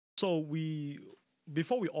So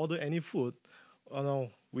before we order any food,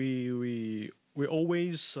 we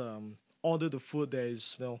always order the food that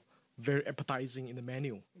is very appetizing in the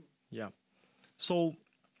menu. Yeah. So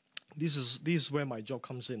this is where my job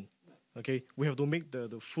comes in. Okay, we have to make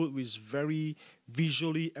the food which is very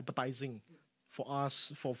visually appetizing for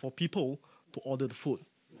us, for people to order the food.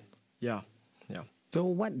 Yeah, yeah. So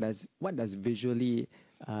what does visually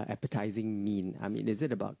appetizing mean? I mean, is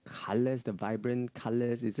it about colors, the vibrant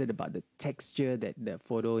colors? Is it about the texture that the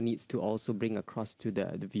photo needs to also bring across to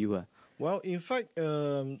the viewer? Well, in fact,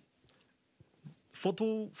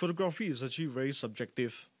 photography is actually very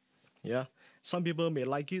subjective. Yeah, some people may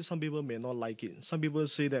like it, some people may not like it. Some people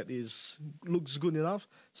say that it looks good enough.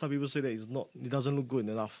 Some people say that it doesn't look good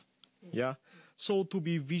enough. Yeah, so to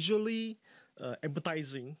be visually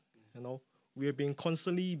appetizing, we have been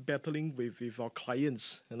constantly battling with our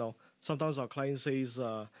clients. Sometimes our client says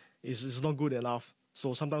it's not good enough.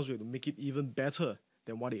 So sometimes we have to make it even better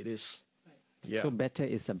than what it is. Yeah. So better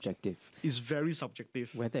is subjective. It's very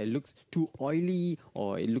subjective. Whether it looks too oily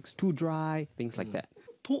or it looks too dry, things like that.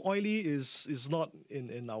 Too oily is not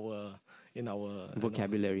in our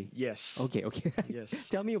vocabulary. Yes. Okay. Yes.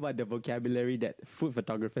 Tell me about the vocabulary that food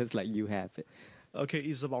photographers like you have. Okay,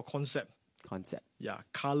 it's about concept. Yeah,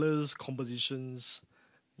 colors, compositions.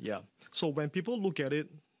 Yeah. So when people look at it,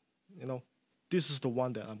 this is the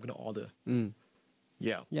one that I'm gonna order.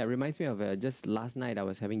 Yeah. Yeah, it reminds me of just last night I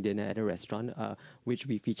was having dinner at a restaurant, which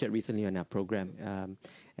we featured recently on our program.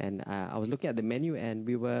 And I was looking at the menu and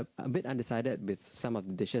we were a bit undecided with some of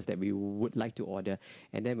the dishes that we would like to order.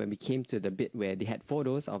 And then when we came to the bit where they had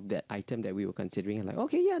photos of that item that we were considering, I'm like,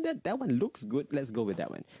 okay, yeah, that one looks good. Let's go with that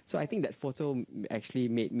one. So I think that photo actually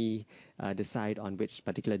made me decide on which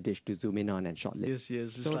particular dish to zoom in on and shortlist.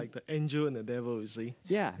 Yes. It's like the angel and the devil, you see.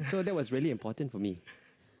 Yeah, so that was really important for me.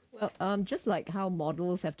 Well, just like how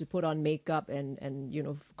models have to put on makeup and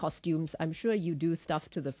costumes, I'm sure you do stuff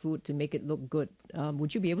to the food to make it look good.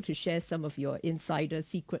 Would you be able to share some of your insider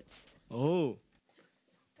secrets? Oh,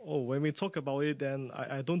 when we talk about it, then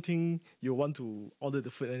I don't think you want to order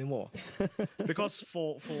the food anymore. Because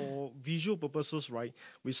for visual purposes, right,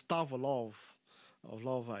 we stuff a lot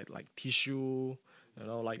of like tissue,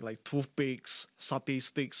 like toothpicks, satay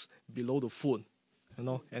sticks below the food.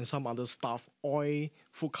 And some other stuff, oil,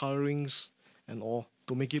 food colorings, and all,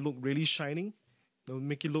 to make it look really shining, to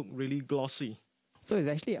make it look really glossy. So it's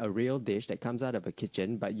actually a real dish that comes out of a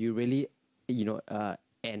kitchen, but you really,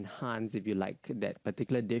 enhance, if you like, that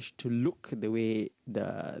particular dish to look the way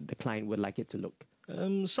the client would like it to look.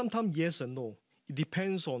 Sometimes yes and no. It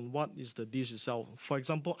depends on what is the dish itself. For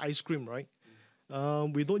example, ice cream, right?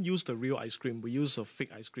 We don't use the real ice cream. We use a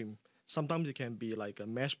fake ice cream. Sometimes it can be like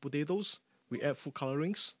mashed potatoes. We add food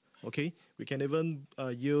colorings, okay? We can even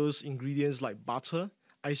use ingredients like butter,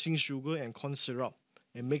 icing sugar, and corn syrup,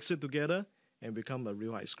 and mix it together and become a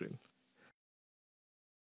real ice cream.